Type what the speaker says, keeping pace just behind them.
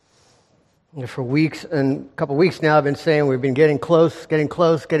For weeks and a couple weeks now, I've been saying we've been getting close to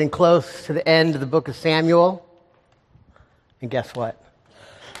the end of the book of Samuel. And guess what?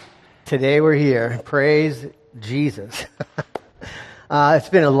 Today we're here. Praise Jesus. It's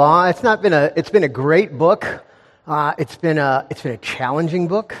been a great book. It's been a challenging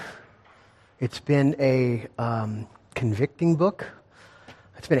book. It's been a convicting book.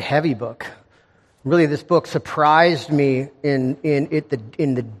 It's been a heavy book. Really, this book surprised me in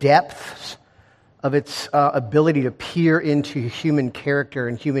the depths of its ability to peer into human character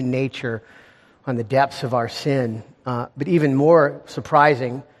and human nature on the depths of our sin. But even more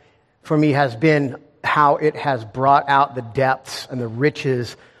surprising for me has been how it has brought out the depths and the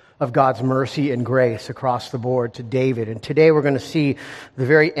riches of God's mercy and grace across the board to David. And today we're going to see the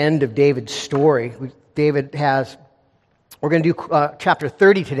very end of David's story. We're going to do chapter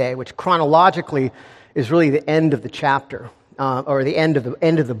 30 today, which chronologically is really the end of the chapter. Or the end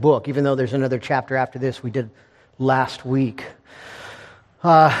of the book, even though there's another chapter after this we did last week.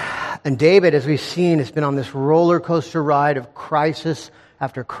 And David, as we've seen, has been on this roller coaster ride of crisis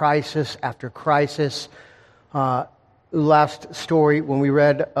after crisis after crisis. Last story, when we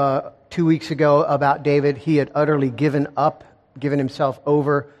read 2 weeks ago about David, he had utterly given himself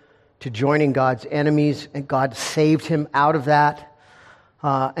over to joining God's enemies, and God saved him out of that.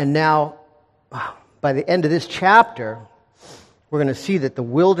 And now, by the end of this chapter, we're going to see that the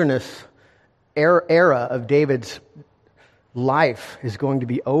wilderness era of David's life is going to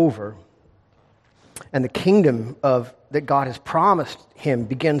be over. And the kingdom that God has promised him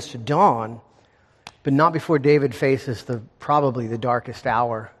begins to dawn, but not before David faces probably the darkest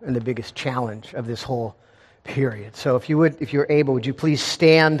hour and the biggest challenge of this whole period. So if you're able, would you please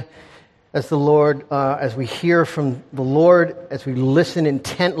stand as as we hear from the Lord, as we listen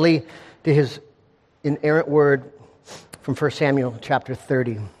intently to his inerrant word from 1 Samuel chapter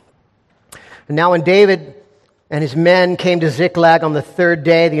 30. And now when David and his men came to Ziklag on the third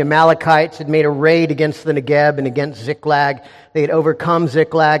day, the Amalekites had made a raid against the Negeb and against Ziklag. They had overcome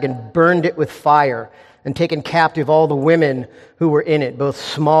Ziklag and burned it with fire and taken captive all the women who were in it, both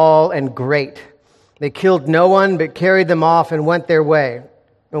small and great. They killed no one but carried them off and went their way.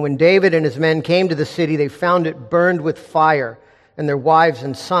 And when David and his men came to the city, they found it burned with fire and their wives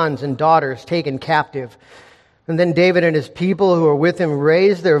and sons and daughters taken captive. And then David and his people who were with him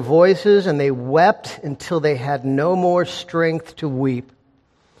raised their voices, and they wept until they had no more strength to weep.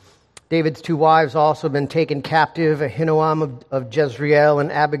 David's two wives also had been taken captive, Ahinoam of Jezreel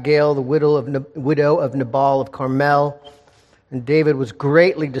and Abigail, the widow of Nabal of Carmel. And David was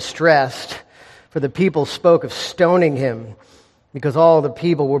greatly distressed, for the people spoke of stoning him, because all the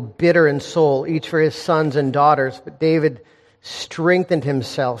people were bitter in soul, each for his sons and daughters. But David strengthened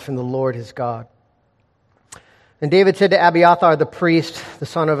himself in the Lord his God. And David said to Abiathar the priest, the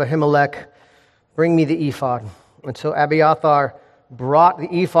son of Ahimelech, "Bring me the ephod." And so Abiathar brought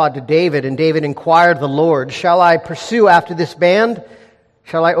the ephod to David, and David inquired of the Lord, "Shall I pursue after this band?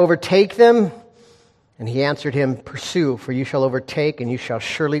 Shall I overtake them?" And he answered him, "Pursue, for you shall overtake, and you shall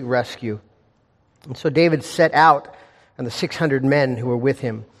surely rescue." And so David set out, and the 600 men who were with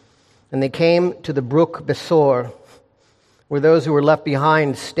him. And they came to the brook Besor, where those who were left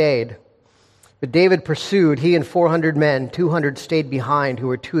behind stayed. But David pursued, he and 400 men. 200 stayed behind, who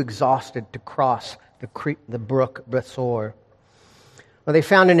were too exhausted to cross the brook Besor. Well, they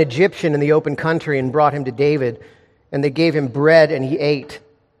found an Egyptian in the open country and brought him to David, and they gave him bread and he ate.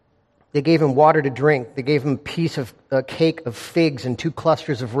 They gave him water to drink. They gave him a cake of figs and 2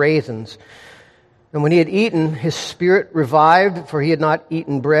 clusters of raisins. And when he had eaten, his spirit revived, for he had not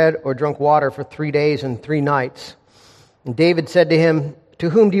eaten bread or drunk water for 3 days and 3 nights. And David said to him, "To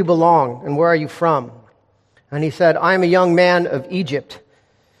whom do you belong, and where are you from?" And he said, "I am a young man of Egypt,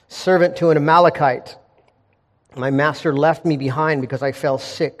 servant to an Amalekite. My master left me behind because I fell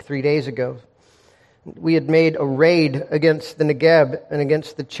sick 3 days ago. We had made a raid against the Negeb and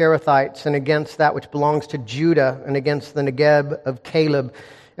against the Cherethites and against that which belongs to Judah and against the Negeb of Caleb,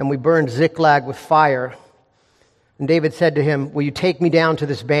 and we burned Ziklag with fire." And David said to him, "Will you take me down to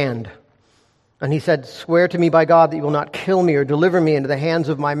this band?" And he said, "Swear to me by God that you will not kill me or deliver me into the hands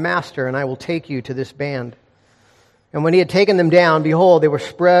of my master, and I will take you to this band." And when he had taken them down, behold, they were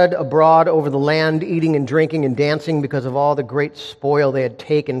spread abroad over the land, eating and drinking and dancing because of all the great spoil they had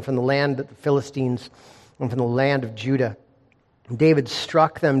taken from the land of the Philistines and from the land of Judah. And David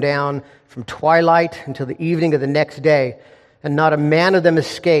struck them down from twilight until the evening of the next day, and not a man of them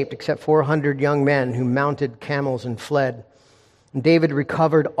escaped except 400 young men who mounted camels and fled. And David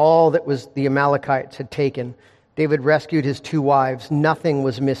recovered all that was the Amalekites had taken, David rescued his 2 wives. Nothing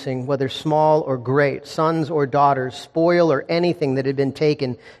was missing, whether small or great, sons or daughters, spoil or anything that had been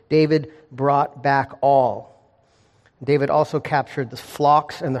taken. David brought back all. David also captured the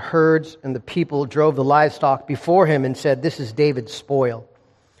flocks and the herds, and the people drove the livestock before him and said, "This is David's spoil."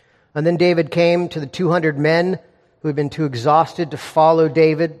 And then David came to the 200 men who had been too exhausted to follow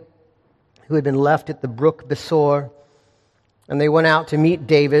David, who had been left at the brook Besor. And they went out to meet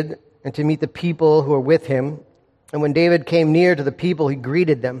David and to meet the people who were with him. And when David came near to the people, he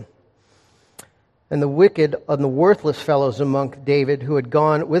greeted them. And the wicked and the worthless fellows among David who had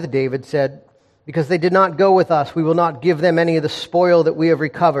gone with David said, "Because they did not go with us, we will not give them any of the spoil that we have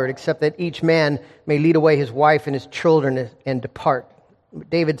recovered, except that each man may lead away his wife and his children and depart." But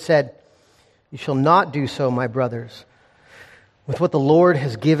David said, "You shall not do so, my brothers, with what the Lord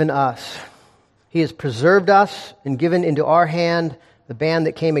has given us. He has preserved us and given into our hand the band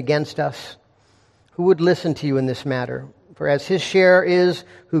that came against us. Who would listen to you in this matter? For as his share is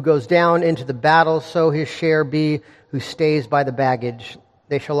who goes down into the battle, so his share be who stays by the baggage.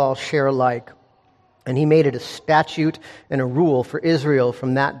 They shall all share alike." And he made it a statute and a rule for Israel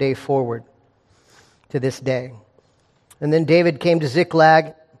from that day forward to this day. And then David came to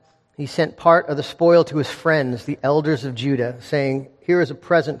Ziklag. He sent part of the spoil to his friends, the elders of Judah, saying, "Here is a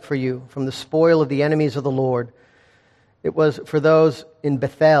present for you from the spoil of the enemies of the Lord." It was for those in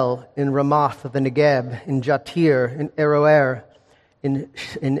Bethel, in Ramoth of the Negeb, in Jatir, in Aroer, in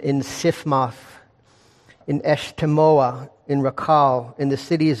Sifmoth, in Eshtemoa, in Rakal, in the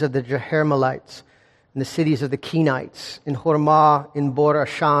cities of the Jehermelites, in the cities of the Kenites, in Hormah, in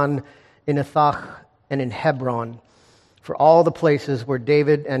Bor-Ashan, in Ethach, and in Hebron, for all the places where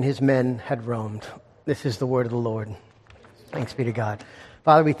David and his men had roamed. This is the word of the Lord. Thanks be to God.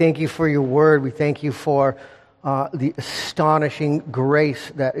 Father, we thank you for your word. We thank you for the astonishing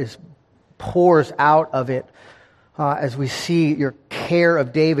grace that pours out of it as we see your care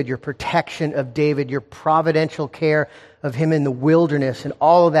of David, your protection of David, your providential care of him in the wilderness. And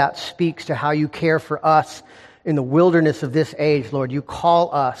all of that speaks to how you care for us in the wilderness of this age, Lord. You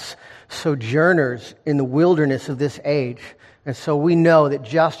call us sojourners in the wilderness of this age. And so we know that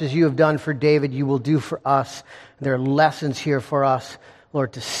just as you have done for David, you will do for us. There are lessons here for us,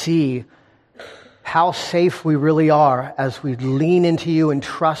 Lord, to see how safe we really are as we lean into you and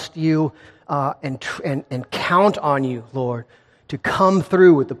trust you and count on you, Lord, to come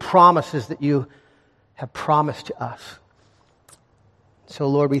through with the promises that you have promised to us. So,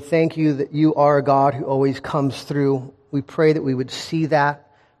 Lord, we thank you that you are a God who always comes through. We pray that we would see that.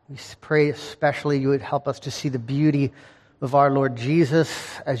 We pray especially you would help us to see the beauty of our Lord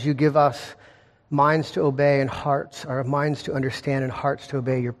Jesus as you give us minds to obey and hearts, or minds to understand and hearts to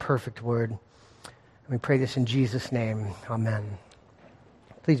obey your perfect word. We pray this in Jesus' name. Amen.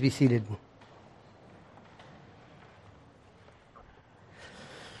 Please be seated.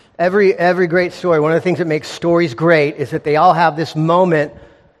 Every great story, one of the things that makes stories great is that they all have this moment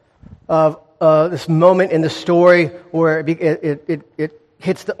in the story where it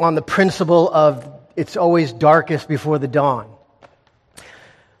hits on the principle of it's always darkest before the dawn.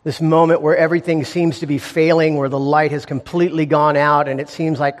 This moment where everything seems to be failing, where the light has completely gone out and it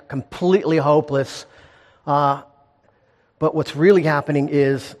seems like completely hopeless. But what's really happening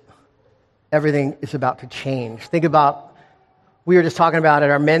is everything is about to change. Think about, we were just talking about at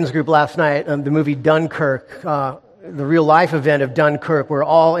our men's group last night, the movie Dunkirk, the real life event of Dunkirk, where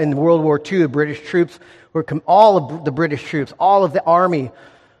all in World War II, British troops all of the British troops, all of the army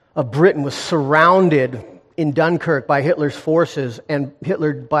of Britain was surrounded in Dunkirk by Hitler's forces, and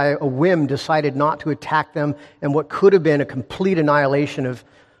Hitler, by a whim, decided not to attack them, and what could have been a complete annihilation of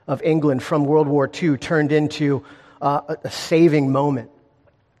England from World War II turned into a saving moment.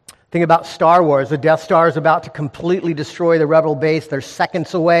 Think about Star Wars. The Death Star is about to completely destroy the rebel base. They're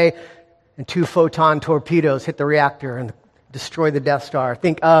seconds away, and 2 photon torpedoes hit the reactor and destroy the Death Star.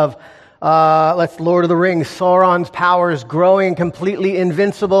 Think of Lord of the Rings. Sauron's power is growing, completely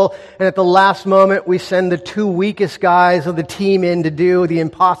invincible, and at the last moment we send the 2 weakest guys of the team in to do the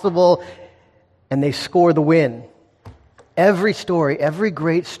impossible, and they score the win. Every story, every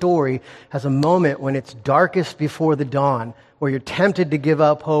great story has a moment when it's darkest before the dawn, where you're tempted to give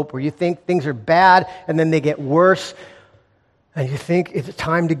up hope, where you think things are bad and then they get worse, and you think it's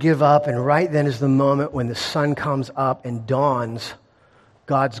time to give up, and right then is the moment when the sun comes up and dawns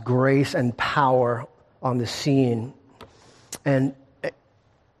God's grace and power on the scene. And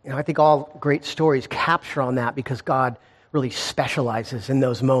I think all great stories capture on that because God really specializes in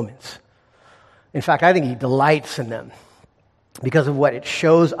those moments. In fact, I think he delights in them because of what it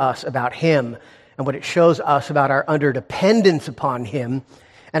shows us about him and what it shows us about our interdependence upon him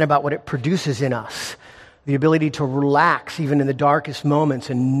and about what it produces in us. the ability to relax even in the darkest moments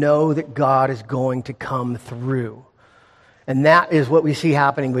and know that God is going to come through. And that is what we see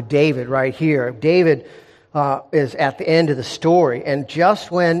happening with David right here. David is at the end of the story, and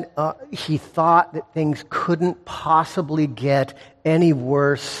just when he thought that things couldn't possibly get any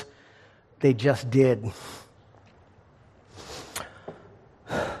worse, they just did.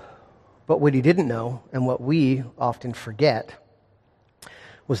 But what he didn't know, and what we often forget,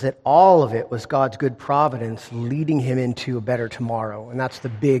 was that all of it was God's good providence leading him into a better tomorrow. And that's the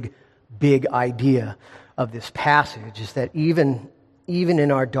big, big idea of this passage, is that even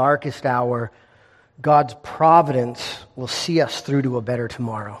in our darkest hour, God's providence will see us through to a better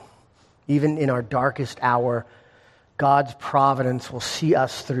tomorrow. Even in our darkest hour, God's providence will see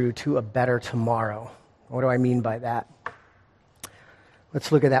us through to a better tomorrow. What do I mean by that?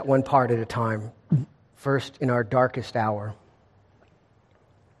 Let's look at that one part at a time. First, in our darkest hour.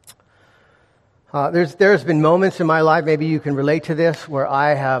 There's been moments in my life, maybe you can relate to this,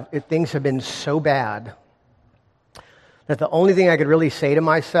 where things have been so bad that the only thing I could really say to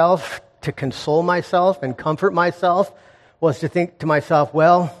myself to console myself and comfort myself was to think to myself,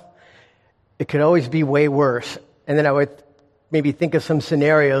 well, it could always be way worse. And then I would maybe think of some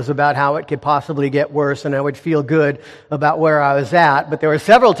scenarios about how it could possibly get worse, and I would feel good about where I was at. But there were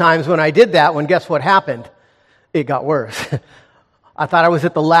several times when I did that, when guess what happened? It got worse. I thought I was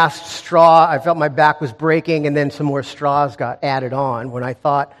at the last straw. I felt my back was breaking, and then some more straws got added on when I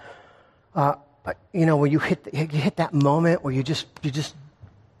thought, but you know, when you hit that moment where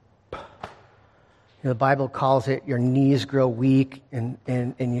the Bible calls it your knees grow weak and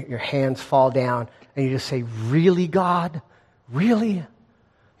your hands fall down, and you just say, really, God? Really? You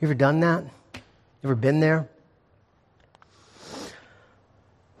ever done that? You ever been there?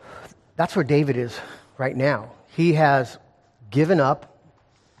 That's where David is right now. He has given up.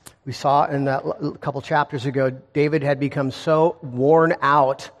 We saw in that a couple chapters ago, David had become so worn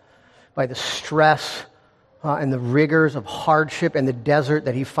out by the stress and the rigors of hardship in the desert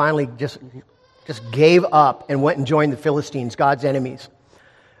that he finally just gave up and went and joined the Philistines, God's enemies.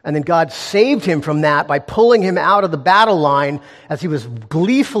 And then God saved him from that by pulling him out of the battle line as he was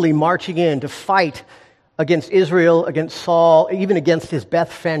gleefully marching in to fight against Israel, against Saul, even against his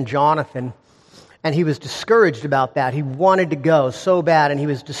best friend Jonathan. And he was discouraged about that. He wanted to go so bad, and he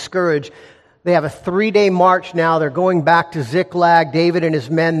was discouraged. They have a 3-day march now. They're going back to Ziklag. David and his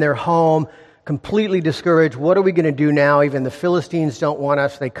men, they're home, completely discouraged. What are we going to do now? Even the Philistines don't want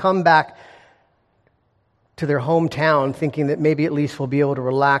us. They come back to their hometown thinking that maybe at least we'll be able to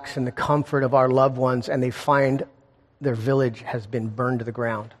relax in the comfort of our loved ones, and they find their village has been burned to the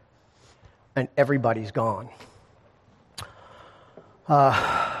ground, and everybody's gone.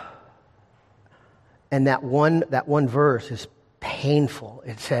 And that one verse is painful.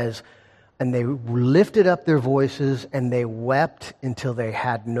 It says, and they lifted up their voices and they wept until they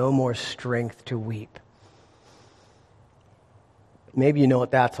had no more strength to weep. Maybe you know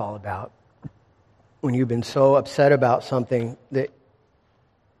what that's all about. When you've been so upset about something that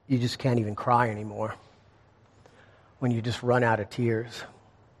you just can't even cry anymore. When you just run out of tears.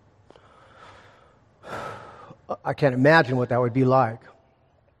 I can't imagine what that would be like.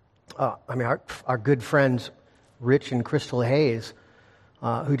 Our good friends, Rich and Crystal Hayes,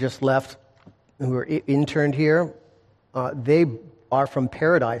 who just left, who were interned here, they are from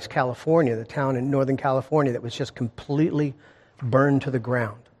Paradise, California, the town in Northern California that was just completely burned to the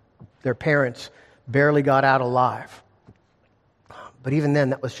ground. Their parents barely got out alive. But even then,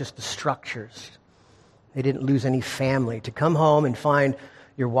 that was just the structures. They didn't lose any family. To come home and find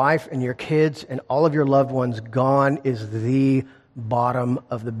your wife and your kids and all of your loved ones gone is the bottom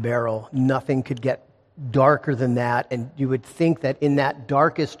of the barrel. Nothing could get darker than that, and you would think that in that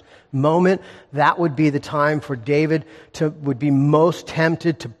darkest moment, that would be the time for David would be most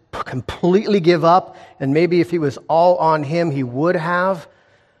tempted to completely give up, and maybe if it was all on him, he would have,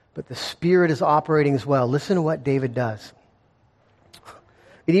 but the Spirit is operating as well. Listen to what David does.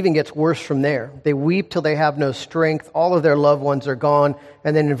 It even gets worse from there. They weep till they have no strength. All of their loved ones are gone.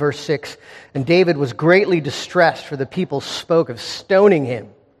 And then in verse 6, and David was greatly distressed, for the people spoke of stoning him,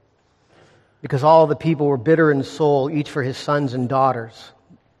 because all the people were bitter in soul, each for his sons and daughters.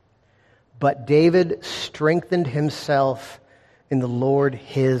 But David strengthened himself in the Lord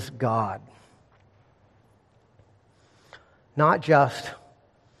his God. Not just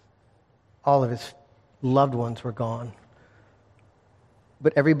all of his loved ones were gone,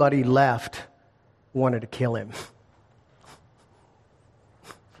 but everybody left wanted to kill him.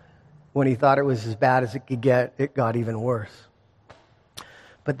 When he thought it was as bad as it could get, it got even worse.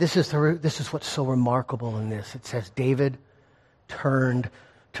 But this is what's so remarkable in this. It says David turned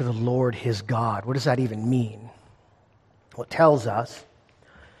to the Lord his God. What does that even mean? Well, it tells us,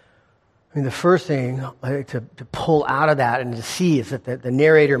 the first thing to pull out of that and to see is that the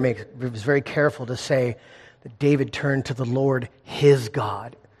narrator was very careful to say that David turned to the Lord his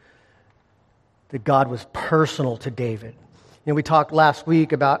God. That God was personal to David. We talked last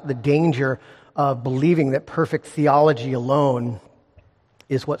week about the danger of believing that perfect theology alone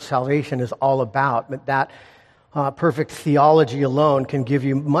is what salvation is all about, but that perfect theology alone can give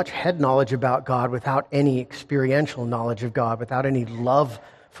you much head knowledge about God without any experiential knowledge of God, without any love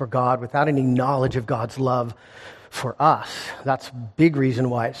for God, without any knowledge of God's love for us. That's a big reason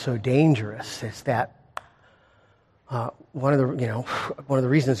why it's so dangerous. Is that one of the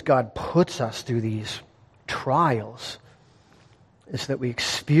reasons God puts us through these trials is that we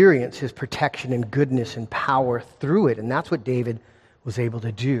experience his protection and goodness and power through it. And that's what David was able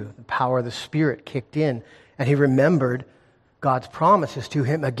to do. The power of the Spirit kicked in, and he remembered God's promises to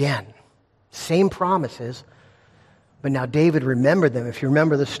him again. Same promises, but now David remembered them. If you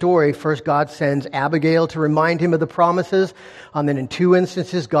remember the story, first God sends Abigail to remind him of the promises. And then in 2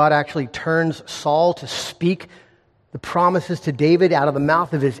 instances, God actually turns Saul to speak the promises to David out of the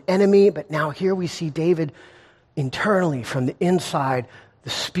mouth of his enemy. But now here we see David internally from the inside. The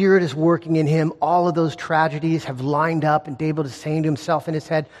Spirit is working in him. All of those tragedies have lined up, and David is saying to himself in his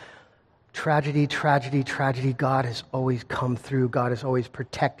head, tragedy, tragedy, tragedy. God has always come through. God has always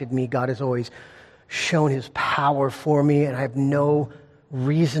protected me. God has always shown his power for me, and I have no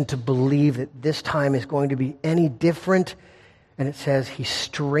reason to believe that this time is going to be any different. And it says he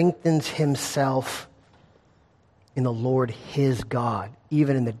strengthens himself in the Lord his God,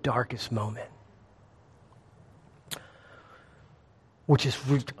 even in the darkest moment. Which is,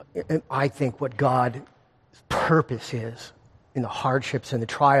 I think, what God's purpose is in the hardships and the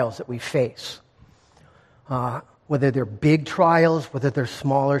trials that we face. Whether they're big trials, whether they're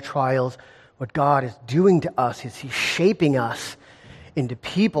smaller trials, what God is doing to us is he's shaping us into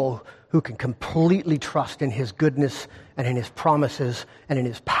people who can completely trust in his goodness and in his promises and in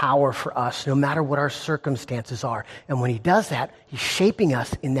his power for us, no matter what our circumstances are. And when he does that, he's shaping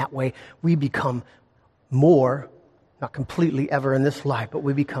us in that way. We become more, not completely ever in this life, but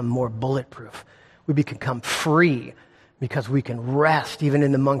we become more bulletproof. We become free because we can rest even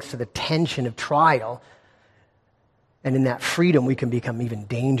in amongst the tension of trial. And in that freedom, we can become even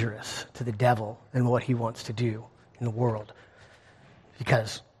dangerous to the devil and what he wants to do in the world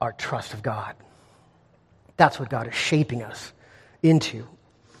because our trust of God. That's what God is shaping us into.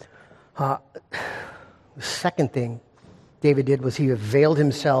 The second thing David did was he availed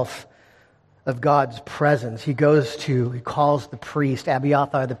himself of God's presence. He calls the priest,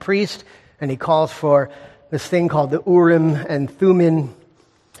 Abiathar the priest, and he calls for this thing called the Urim and Thummim.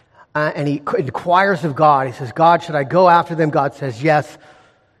 And he inquires of God. He says, God, should I go after them? God says, yes.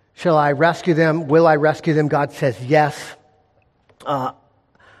 Shall I rescue them? Will I rescue them? God says, yes.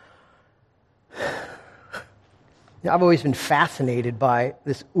 I've always been fascinated by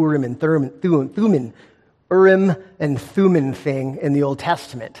this Urim and Thummim, Urim and Thummim thing in the Old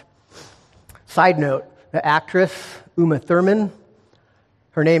Testament. Side note, the actress, Uma Thurman,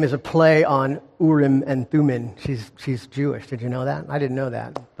 her name is a play on Urim and Thummim. She's Jewish. Did you know that? I didn't know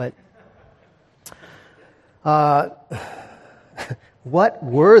that. But what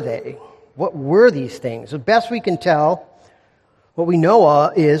were they? What were these things? The best we can tell, what we know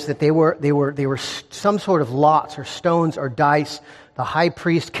is that they were some sort of lots or stones or dice. The high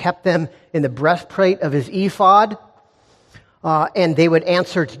priest kept them in the breastplate of his ephod. And they would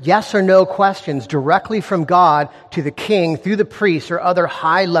answer yes or no questions directly from God to the king through the priests or other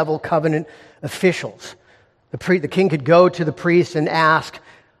high-level covenant officials. The king could go to the priest and ask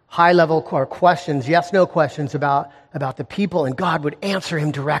high-level questions, yes-no questions about the people, and God would answer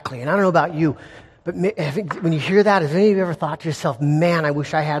him directly. And I don't know about you, but when you hear that, has any of you ever thought to yourself, man, I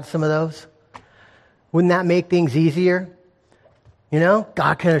wish I had some of those? Wouldn't that make things easier?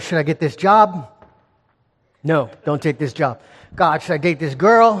 God, should I get this job? No, don't take this job. God, should I date this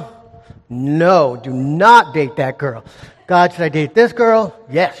girl? No, do not date that girl. God, should I date this girl?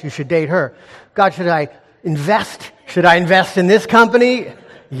 Yes, you should date her. God, should I invest? Should I invest in this company?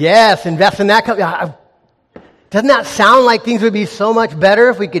 Yes, invest in that company. Doesn't that sound like things would be so much better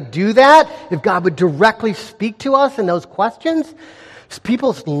if we could do that? If God would directly speak to us in those questions?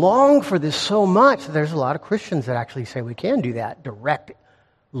 People long for this so much. There's a lot of Christians that actually say we can do that. Direct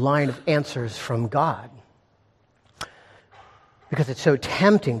line of answers from God. Because it's so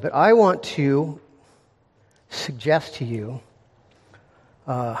tempting. But I want to suggest to you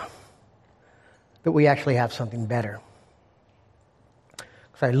that we actually have something better.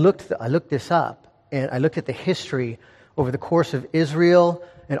 Because I looked this up, and I looked at the history over the course of Israel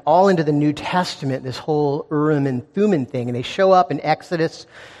and all into the New Testament, this whole Urim and Thummim thing. And they show up in Exodus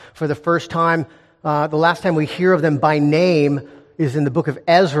for the first time. The last time we hear of them by name is in the book of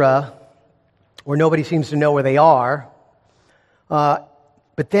Ezra, where nobody seems to know where they are.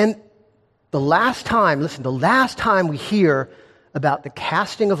 But then the last time we hear about the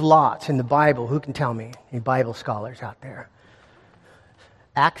casting of lots in the Bible, who can tell me? Any Bible scholars out there?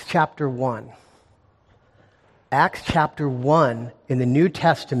 Acts chapter 1. Acts chapter 1 in the New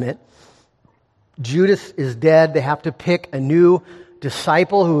Testament. Judas is dead. They have to pick a new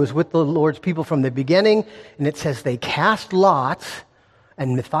disciple who was with the Lord's people from the beginning. And it says they cast lots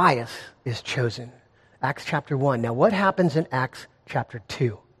and Matthias is chosen. Acts chapter 1. Now what happens in Acts chapter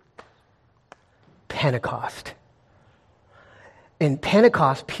 2? Pentecost. In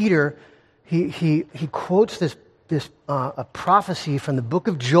Pentecost, Peter, he quotes this a prophecy from the book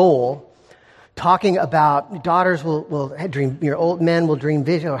of Joel, talking about daughters will dream, your old men will dream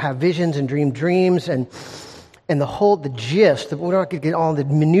vision or have visions and dream dreams, and the gist. We're not going to get all the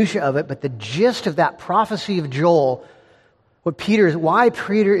minutia of it, but the gist of that prophecy of Joel, why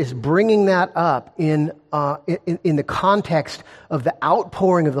Peter is bringing that up in the context of the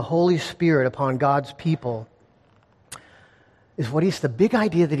outpouring of the Holy Spirit upon God's people, is the big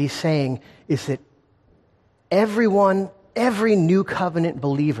idea that he's saying is that every new covenant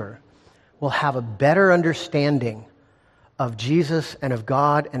believer will have a better understanding of Jesus and of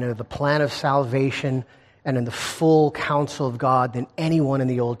God and of the plan of salvation and in the full counsel of God than anyone in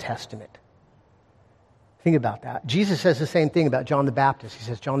the Old Testament. Think about that. Jesus says the same thing about John the Baptist. He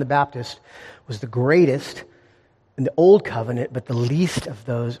says John the Baptist was the greatest in the Old Covenant, but the least of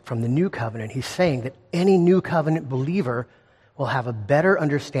those from the New Covenant. He's saying that any new covenant believer will have a better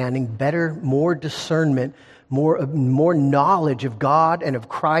understanding, more discernment, more knowledge of God and of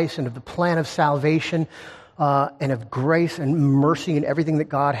Christ and of the plan of salvation and of grace and mercy and everything that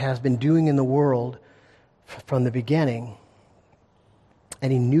God has been doing in the world from the beginning.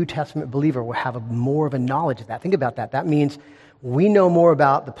 Any New Testament believer will have more of a knowledge of that. Think about that. That means we know more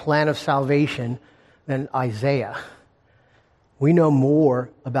about the plan of salvation than Isaiah. We know more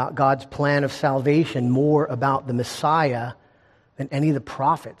about God's plan of salvation, more about the Messiah than any of the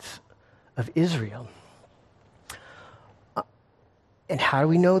prophets of Israel. And how do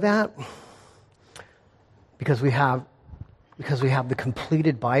we know that? Because we have the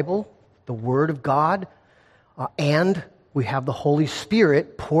completed Bible, the Word of God, and we have the Holy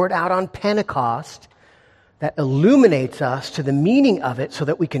Spirit poured out on Pentecost that illuminates us to the meaning of it so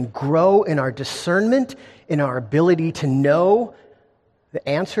that we can grow in our discernment, in our ability to know the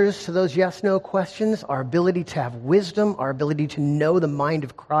answers to those yes-no questions, our ability to have wisdom, our ability to know the mind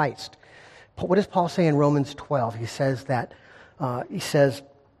of Christ. But what does Paul say in Romans 12? He says that he says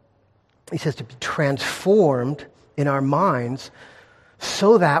to be transformed in our minds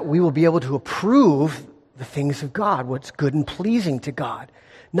so that we will be able to approve the things of God, what's good and pleasing to God.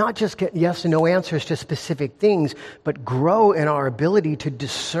 Not just get yes and no answers to specific things, but grow in our ability to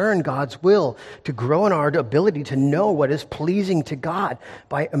discern God's will, to grow in our ability to know what is pleasing to God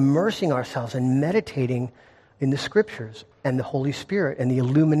by immersing ourselves and meditating in the Scriptures and the Holy Spirit, and the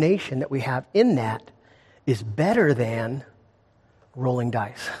illumination that we have in that is better than rolling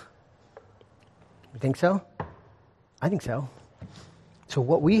dice. You think so? I think so. So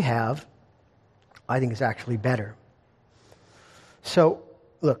what we have, I think, is actually better. So,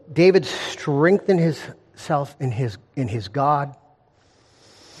 look, David strengthened himself in his God.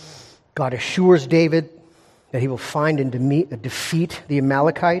 God assures David that he will find and defeat the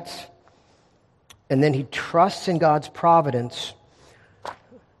Amalekites. And then he trusts in God's providence.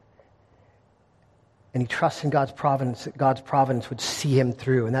 And he trusts in God's providence, that God's providence would see him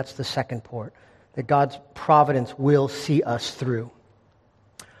through. And that's the second part, that God's providence will see us through.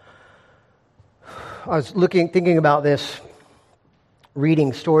 I was thinking about this,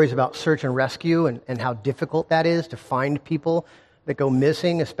 reading stories about search and rescue and how difficult that is to find people that go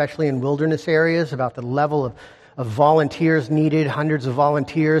missing, especially in wilderness areas, about the level of volunteers needed, hundreds of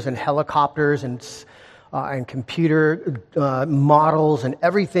volunteers and helicopters and computer models and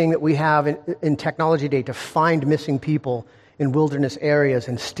everything that we have in technology today to find missing people in wilderness areas.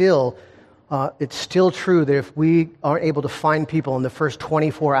 And still, it's still true that if we aren't able to find people in the first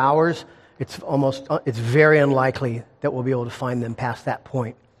 24 hours, it's very unlikely that we'll be able to find them past that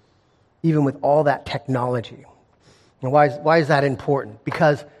point, even with all that technology. And why is that important?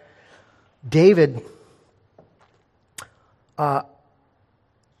 Because David has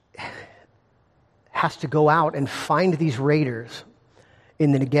to go out and find these raiders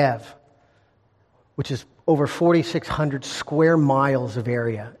in the Negev, which is over 4,600 square miles of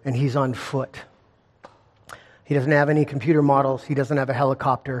area, and he's on foot. He doesn't have any computer models. He doesn't have a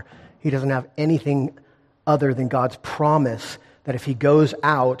helicopter. He doesn't have anything other than God's promise that if he goes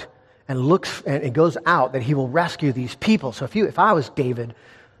out and looks, and it goes out, that he will rescue these people. So if I was David,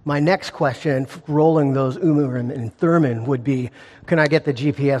 my next question, rolling those Urim and Thummim, would be, can I get the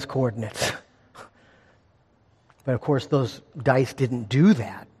GPS coordinates? But of course, those dice didn't do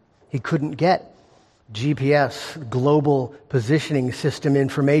that. He couldn't get GPS, global positioning system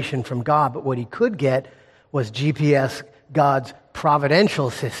information from God, but what he could get was GPS, God's providential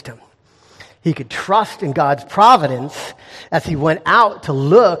system. He could trust in God's providence as he went out to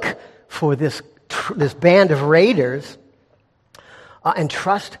look for this band of raiders, and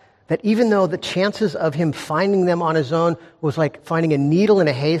trust that even though the chances of him finding them on his own was like finding a needle in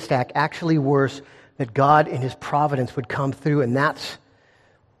a haystack, actually worse, that God in his providence would come through, and that's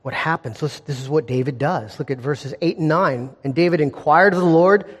what happens. This is what David does. Look at verses 8 and 9. And David inquired of the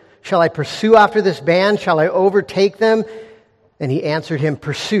Lord, shall I pursue after this band? Shall I overtake them? And he answered him,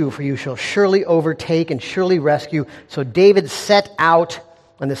 pursue, for you shall surely overtake and surely rescue. So David set out,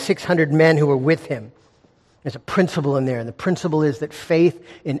 and the 600 men who were with him. There's a principle in there, and the principle is that faith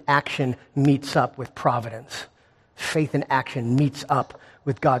in action meets up with providence. Faith in action meets up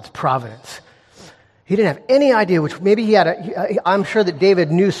with God's providence. He didn't have any idea, which maybe he had I'm sure that David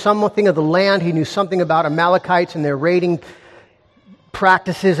knew something of the land. He knew something about Amalekites and their raiding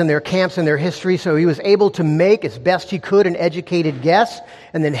practices and their camps and their history, so he was able to make as best he could an educated guess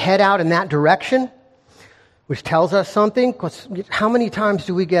and then head out in that direction, which tells us something. Because how many times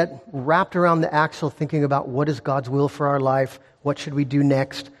do we get wrapped around the axle thinking about what is God's will for our life? What should we do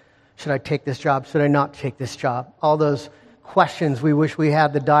next? Should I take this job? Should I not take this job? All those questions we wish we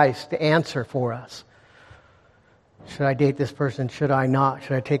had the dice to answer for us. Should I date this person? Should I not?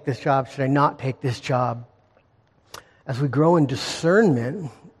 Should I take this job? Should I not take this job? As we grow in discernment,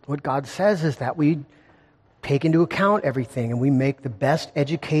 what God says is that we take into account everything and we make the best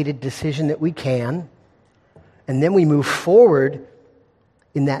educated decision that we can, and then we move forward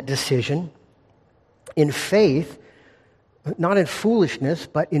in that decision in faith, not in foolishness,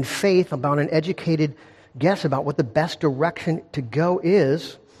 but in faith about an educated guess about what the best direction to go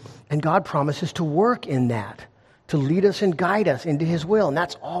is, and God promises to work in that, to lead us and guide us into his will, and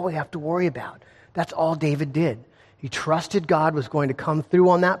that's all we have to worry about. That's all David did. He trusted God was going to come through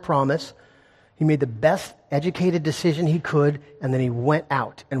on that promise. He made the best educated decision he could, and then he went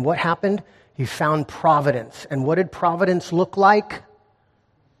out. And what happened? He found providence. And what did providence look like?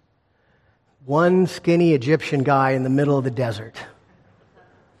 One skinny Egyptian guy in the middle of the desert.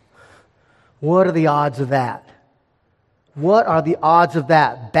 What are the odds of that? What are the odds of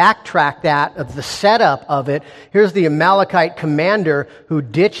that? Backtrack that, of the setup of it. Here's the Amalekite commander who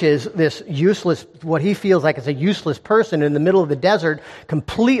ditches this useless, what he feels like is a useless person in the middle of the desert,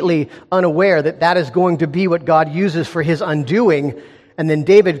 completely unaware that that is going to be what God uses for his undoing. And then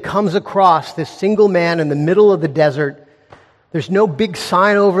David comes across this single man in the middle of the desert. There's no big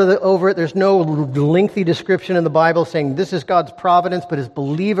sign over it. There's no lengthy description in the Bible saying this is God's providence. But as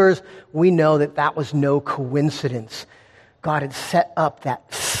believers, we know that that was no coincidence. God had set up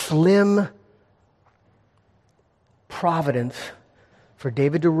that slim providence for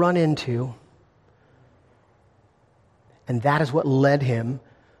David to run into, and that is what led him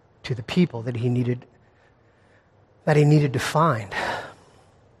to the people that he needed to find.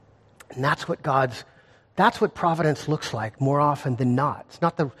 And that's what providence looks like more often than not. It's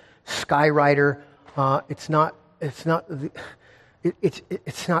not the skywriter. It's not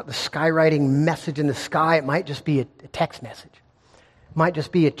the skywriting message in the sky. It might just be a text message. It might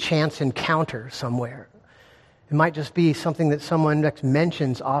just be a chance encounter somewhere. It might just be something that someone next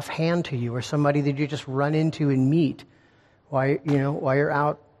mentions offhand to you, or somebody that you just run into and meet while you're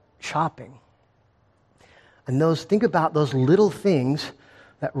out shopping. And think about those little things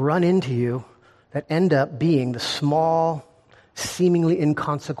that run into you that end up being the small, seemingly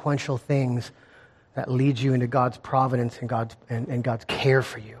inconsequential things that leads you into God's providence and God's care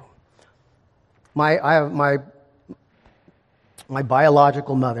for you. My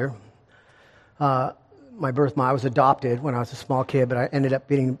biological mother, my birth mom, I was adopted when I was a small kid, but I ended up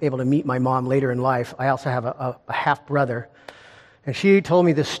being able to meet my mom later in life. I also have a half brother, and she told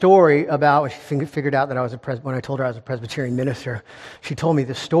me this story about when she figured out that when I told her I was a Presbyterian minister. She told me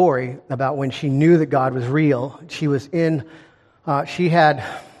this story about when she knew that God was real. She had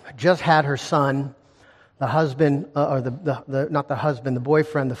just had her son. The husband, the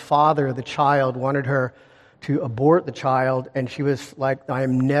boyfriend, the father of the child wanted her to abort the child, and she was like, I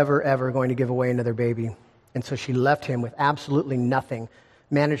am never, ever going to give away another baby. And so she left him with absolutely nothing,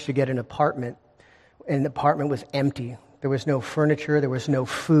 managed to get an apartment, and the apartment was empty. There was no furniture. There was no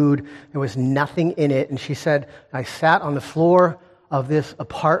food. There was nothing in it. And she said, I sat on the floor of this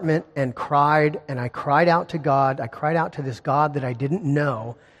apartment and cried, and I cried out to God. I cried out to this God that I didn't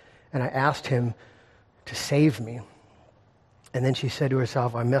know, and I asked him to save me. And then she said to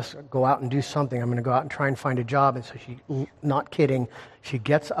herself, I must go out and do something. I'm going to go out and try and find a job. And so she, not kidding, she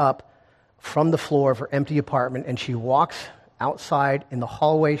gets up from the floor of her empty apartment, and she walks outside in the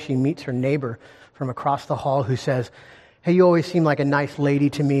hallway. She meets her neighbor from across the hall who says, hey, you always seem like a nice lady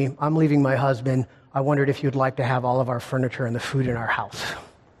to me. I'm leaving my husband. I wondered if you'd like to have all of our furniture and the food in our house.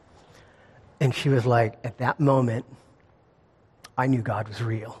 And she was like, at that moment, I knew God was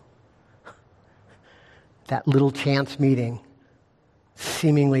real. That little chance meeting,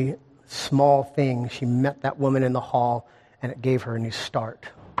 seemingly small thing, she met that woman in the hall, and it gave her a new start.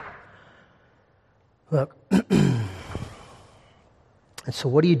 Look, and so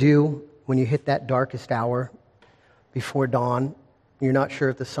what do you do when you hit that darkest hour before dawn? You're not sure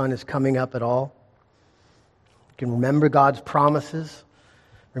if the sun is coming up at all. You can remember God's promises.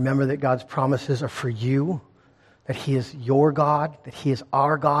 Remember that God's promises are for you, that he is your God, that he is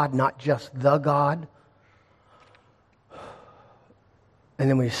our God, not just the God. And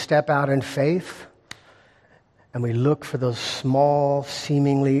then we step out in faith and we look for those small,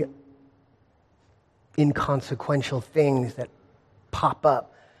 seemingly inconsequential things that pop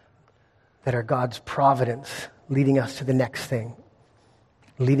up that are God's providence leading us to the next thing,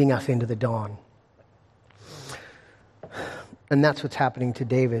 leading us into the dawn. And that's what's happening to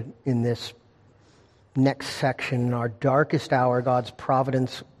David in this next section. In our darkest hour, God's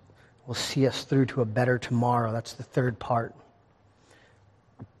providence will see us through to a better tomorrow. That's the third part.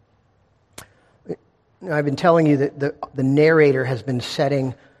 I've been telling you that the narrator has been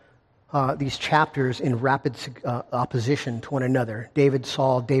setting these chapters in rapid opposition to one another. David,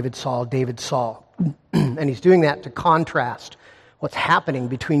 Saul, David, Saul, David, Saul. And he's doing that to contrast what's happening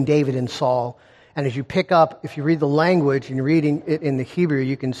between David and Saul. And as you pick up, if you read the language and you're reading it in the Hebrew,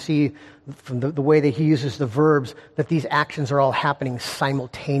 you can see from the way that he uses the verbs that these actions are all happening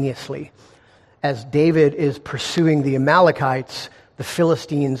simultaneously. As David is pursuing the Amalekites, the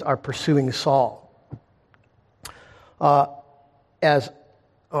Philistines are pursuing Saul. As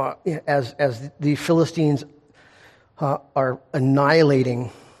the Philistines are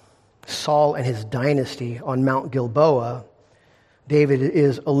annihilating Saul and his dynasty on Mount Gilboa, David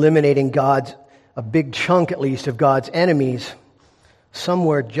is eliminating a big chunk at least of God's enemies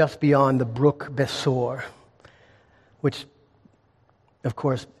somewhere just beyond the brook Besor, which, of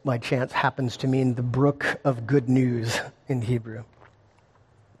course, by chance happens to mean the brook of good news in Hebrew.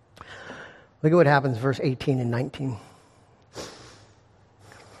 Look at what happens, verse 18 and 19.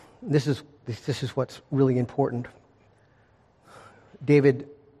 This is what's really important. David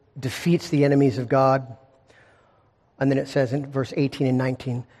defeats the enemies of God. And then it says in verse 18 and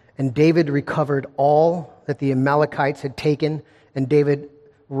 19, and David recovered all that the Amalekites had taken, and David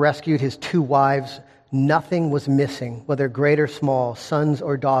rescued his 2 wives. Nothing was missing, whether great or small, sons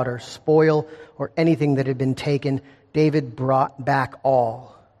or daughters, spoil or anything that had been taken. David brought back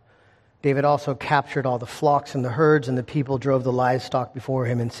all. David also captured all the flocks and the herds, and the people drove the livestock before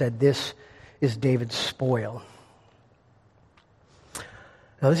him and said, this is David's spoil.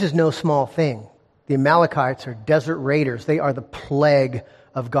 Now, this is no small thing. The Amalekites are desert raiders. They are the plague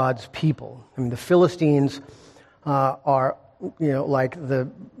of God's people. I mean, the Philistines are, like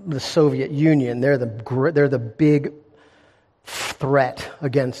the Soviet Union. They're the big threat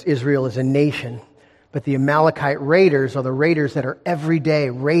against Israel as a nation. But the Amalekite raiders are the raiders that are every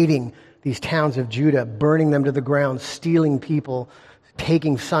day raiding these towns of Judah, burning them to the ground, stealing people,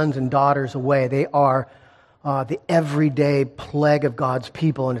 taking sons and daughters away. They are the everyday plague of God's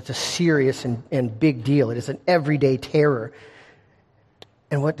people, and it's a serious and big deal. It is an everyday terror.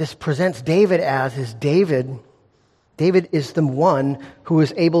 And what this presents David as is David is the one who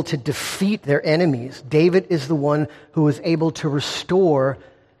is able to defeat their enemies. David is the one who is able to restore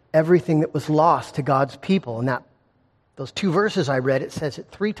everything that was lost to God's people. And those 2 verses I read, it says it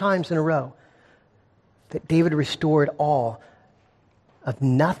 3 times in a row, that David restored all. Of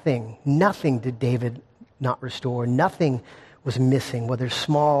nothing did David not restore. Nothing was missing, whether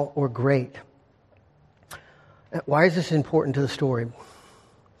small or great. Why is this important to the story?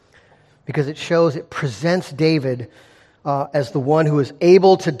 Because it presents David as the one who is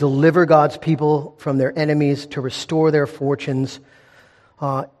able to deliver God's people from their enemies, to restore their fortunes.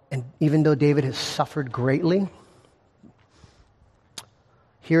 And even though David has suffered greatly,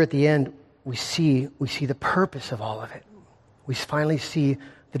 here at the end, we see the purpose of all of it. We finally see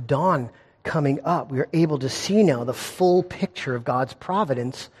the dawn coming up. We are able to see now the full picture of God's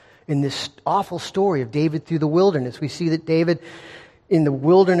providence in this awful story of David through the wilderness. We see that David in the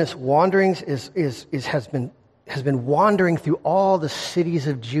wilderness wanderings has been wandering through all the cities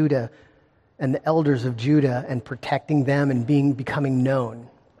of Judah and the elders of Judah and protecting them and becoming known.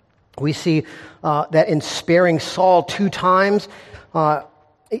 We see that in sparing Saul 2 times,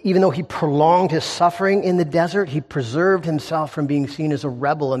 even though he prolonged his suffering in the desert, he preserved himself from being seen as a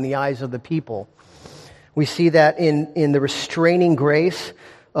rebel in the eyes of the people. We see that in the restraining grace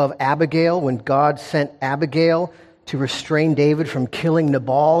of Abigail, when God sent Abigail to restrain David from killing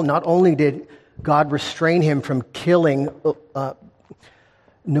Nabal. Not only did God restrain him from killing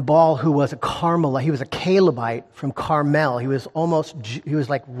Nabal, who was a Carmelite, he was a Calebite from Carmel. He was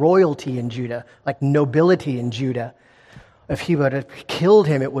like royalty in Judah, like nobility in Judah. If he would have killed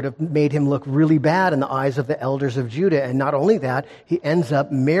him, it would have made him look really bad in the eyes of the elders of Judah. And not only that, he ends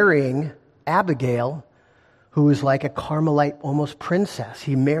up marrying Abigail, who is like a Carmelite, almost princess.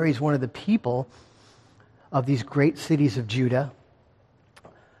 He marries one of the people of these great cities of Judah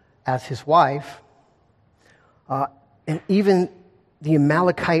as his wife. And even the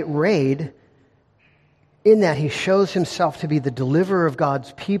Amalekite raid, in that he shows himself to be the deliverer of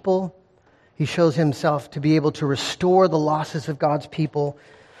God's people. He shows himself to be able to restore the losses of God's people.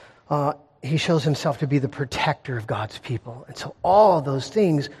 He shows himself to be the protector of God's people. And so all of those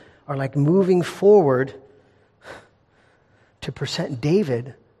things are like moving forward to present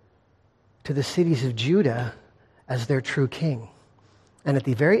David to the cities of Judah as their true king. And at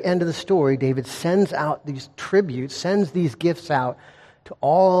the very end of the story, David sends out these tributes, sends these gifts out to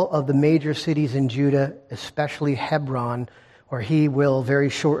all of the major cities in Judah, especially Hebron, where he will very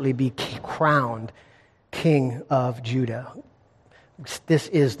shortly be crowned king of Judah. This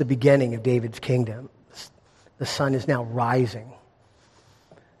is the beginning of David's kingdom. The sun is now rising,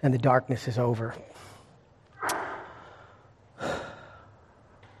 and the darkness is over.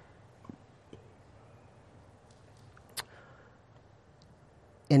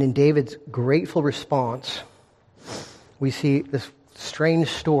 And in David's grateful response, we see this strange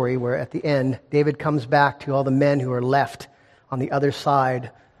story where at the end, David comes back to all the men who are left on the other side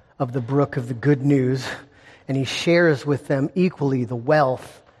of the brook of the good news, and he shares with them equally the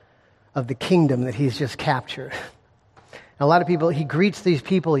wealth of the kingdom that he's just captured. And a lot of people, he greets these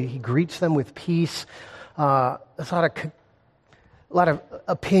people, he greets them with peace. There's a lot of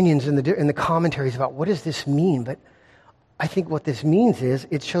opinions in the commentaries about what does this mean, but I think what this means is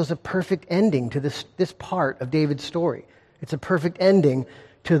it shows a perfect ending to this part of David's story. It's a perfect ending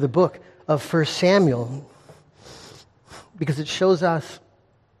to the book of 1 Samuel because it shows us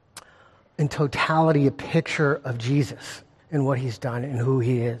in totality a picture of Jesus and what he's done and who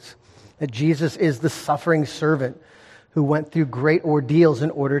he is. That Jesus is the suffering servant who went through great ordeals in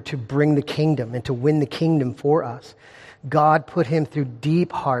order to bring the kingdom and to win the kingdom for us. God put him through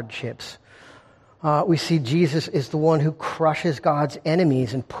deep hardships. We see Jesus is the one who crushes God's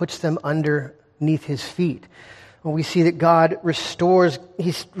enemies and puts them underneath his feet. We see that God restores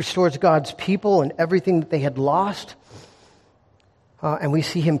God's people and everything that they had lost. And we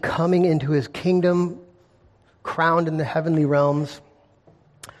see him coming into his kingdom, crowned in the heavenly realms,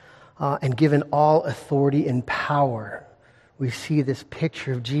 and given all authority and power. We see this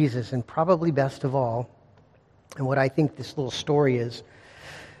picture of Jesus, and probably best of all, and what I think this little story is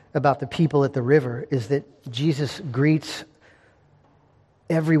about the people at the river, is that Jesus greets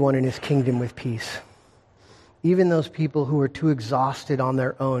everyone in his kingdom with peace. Even those people who are too exhausted on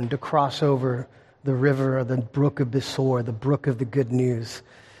their own to cross over the river or the brook of Besor, the brook of the good news.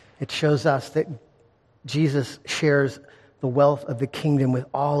 It shows us that Jesus shares the wealth of the kingdom with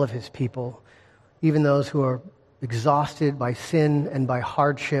all of his people. Even those who are exhausted by sin and by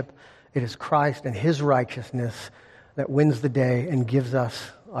hardship, it is Christ and his righteousness that wins the day and gives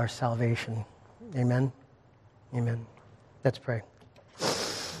us our salvation. Amen? Amen. Let's pray.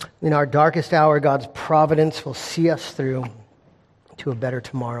 In our darkest hour, God's providence will see us through to a better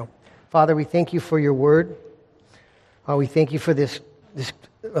tomorrow. Father, we thank you for your word. We thank you for this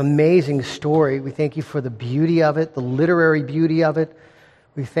amazing story. We thank you for the beauty of it, the literary beauty of it.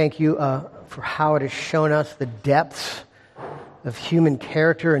 We thank you for how it has shown us the depths of human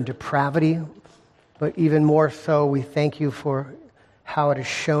character and depravity. But even more so, we thank you for how it has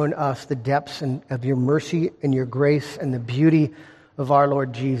shown us the depths of your mercy and your grace and the beauty of our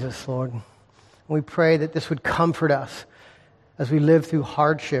Lord Jesus, Lord. And we pray that this would comfort us as we live through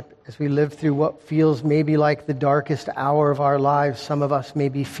hardship, as we live through what feels maybe like the darkest hour of our lives. Some of us may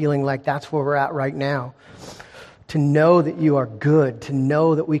be feeling like that's where we're at right now. To know that you are good, to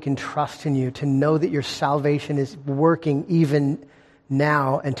know that we can trust in you, to know that your salvation is working even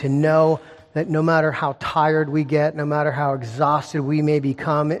now, and to know that no matter how tired we get, no matter how exhausted we may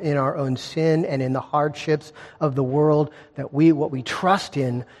become in our own sin and in the hardships of the world, that what we trust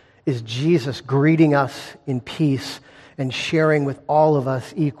in is Jesus greeting us in peace and sharing with all of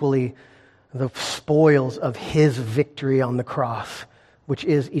us equally the spoils of his victory on the cross, which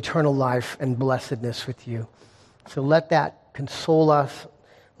is eternal life and blessedness with you. So let that console us,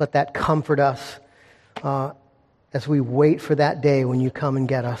 let that comfort us as we wait for that day when you come and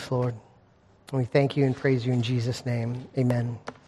get us, Lord. And we thank you and praise you in Jesus' name. Amen.